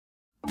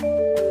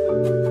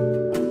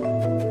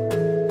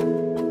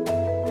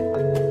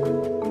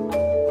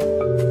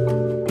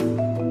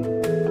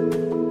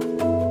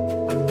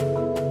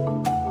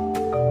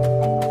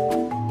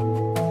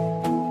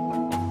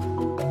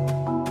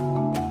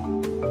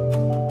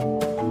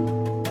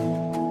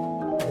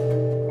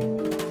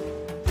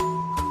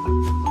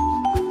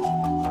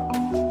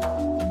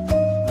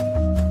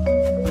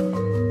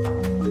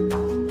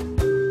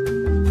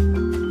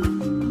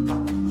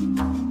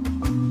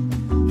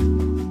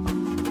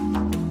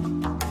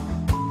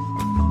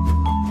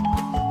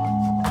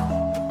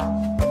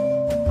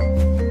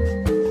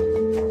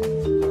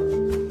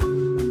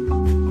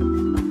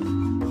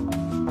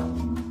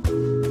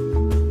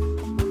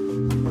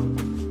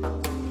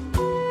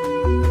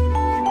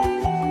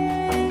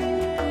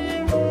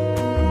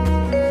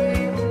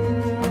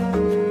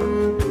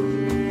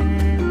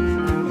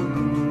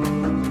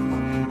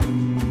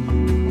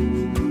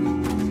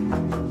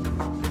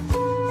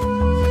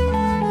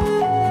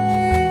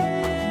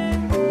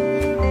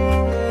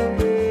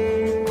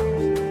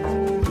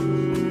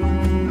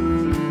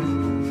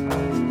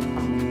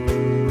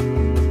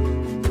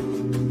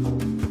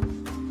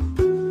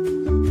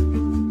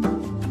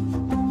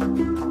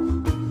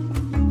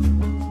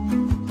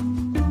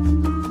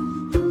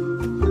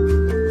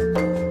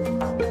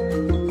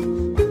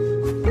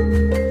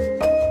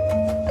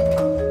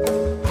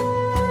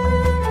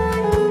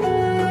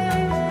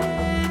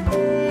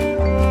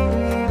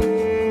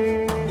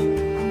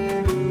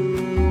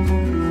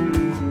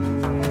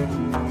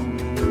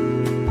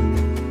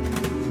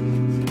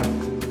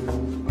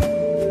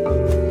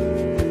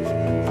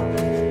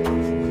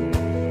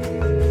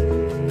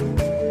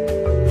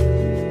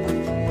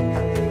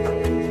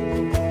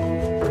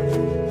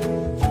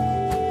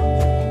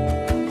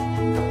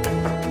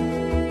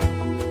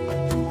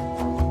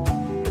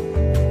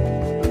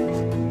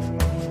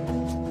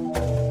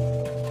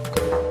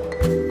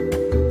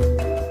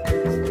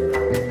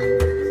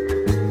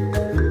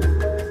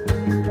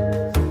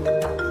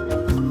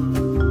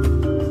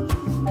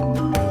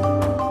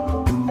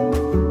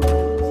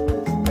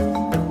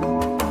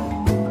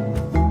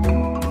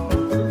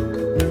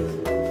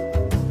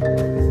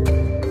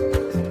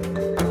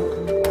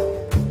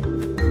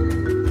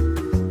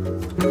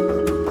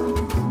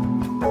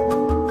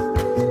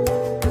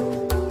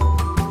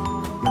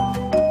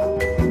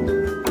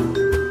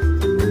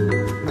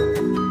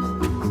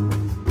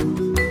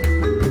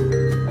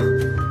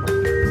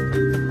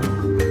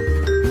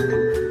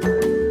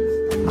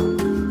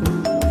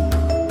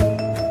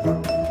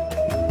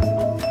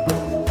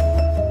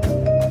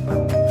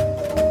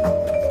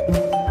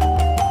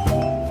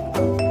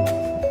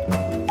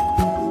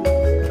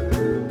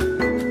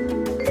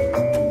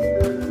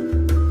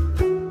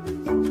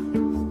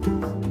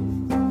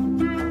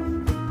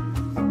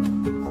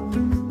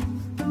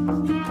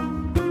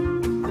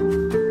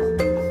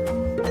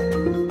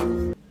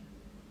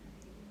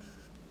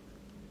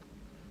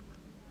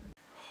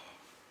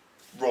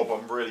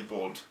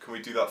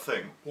we do that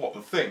thing. What,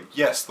 the thing?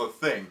 Yes, the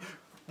thing.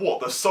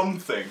 What, the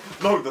something?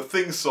 No, the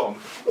thing song.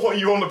 What are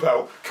you on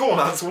about? Come on,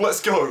 Ansel,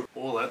 let's go.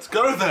 Well, let's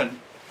go then.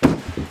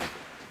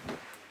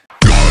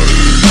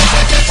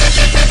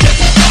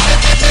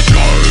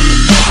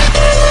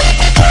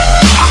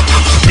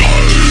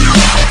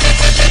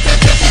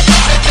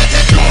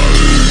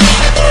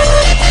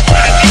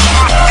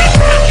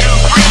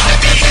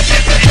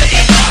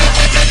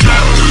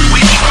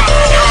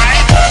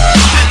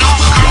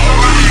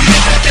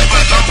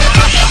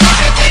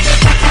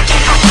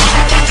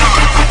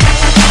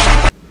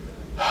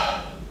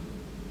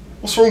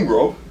 What's wrong,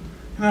 Rob?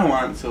 You know,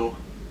 Ansel,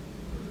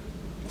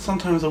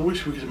 sometimes I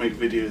wish we could make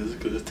videos as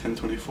good as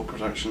 1024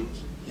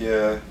 Productions.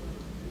 Yeah.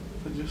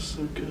 They're just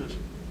so good.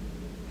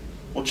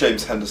 Or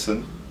James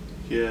Henderson,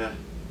 Yeah.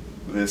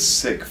 with his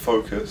sick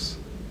focus.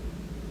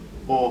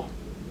 Or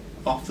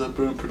After the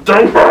Brilliant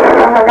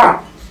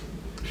Productions.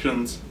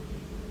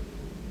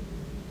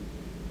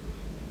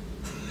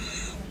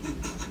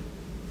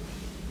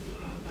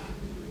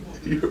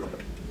 You're right.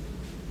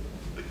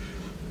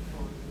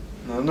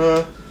 Na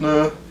na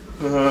na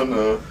na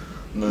na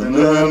na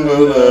na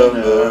na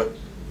na.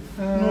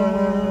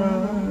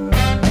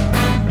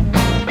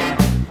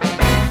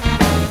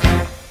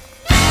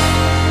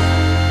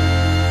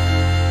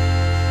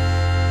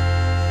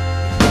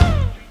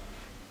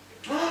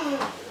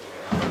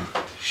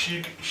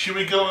 Should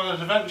we go on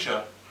an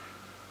adventure?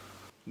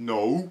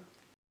 No.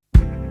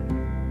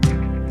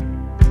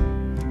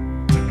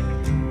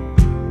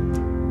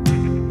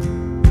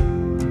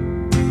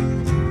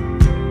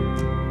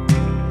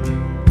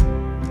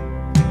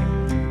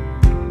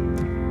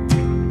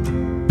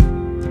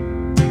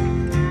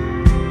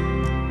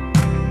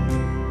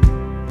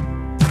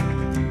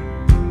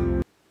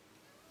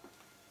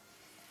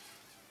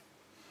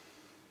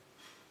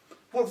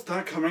 What's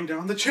that coming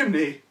down the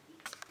chimney?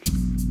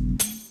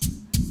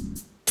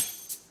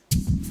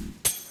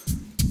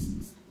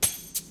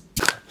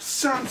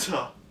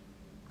 Santa!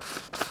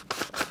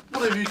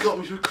 What have you got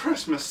me for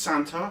Christmas,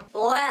 Santa?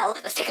 Well,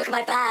 let's take a look at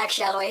my bag,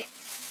 shall we?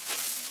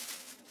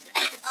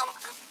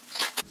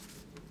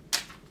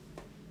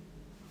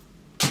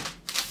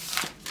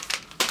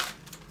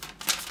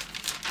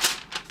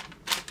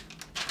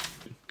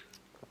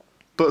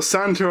 But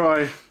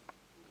Santa,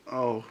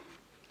 Oh.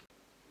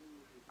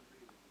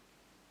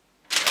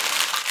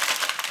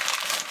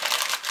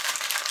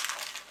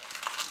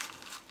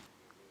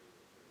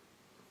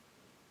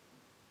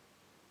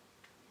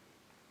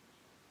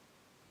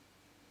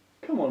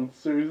 Come on,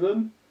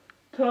 Susan.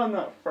 Turn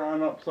that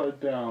frown upside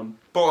down.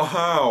 But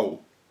how?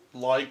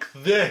 Like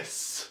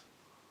this.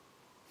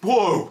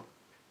 Whoa!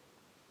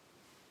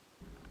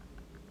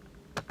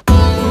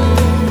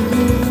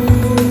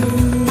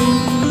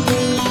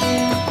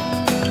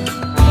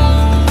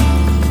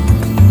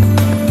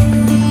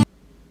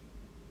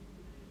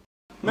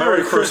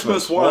 Merry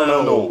Christmas, one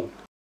and all.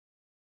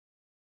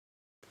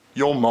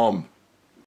 Your mum.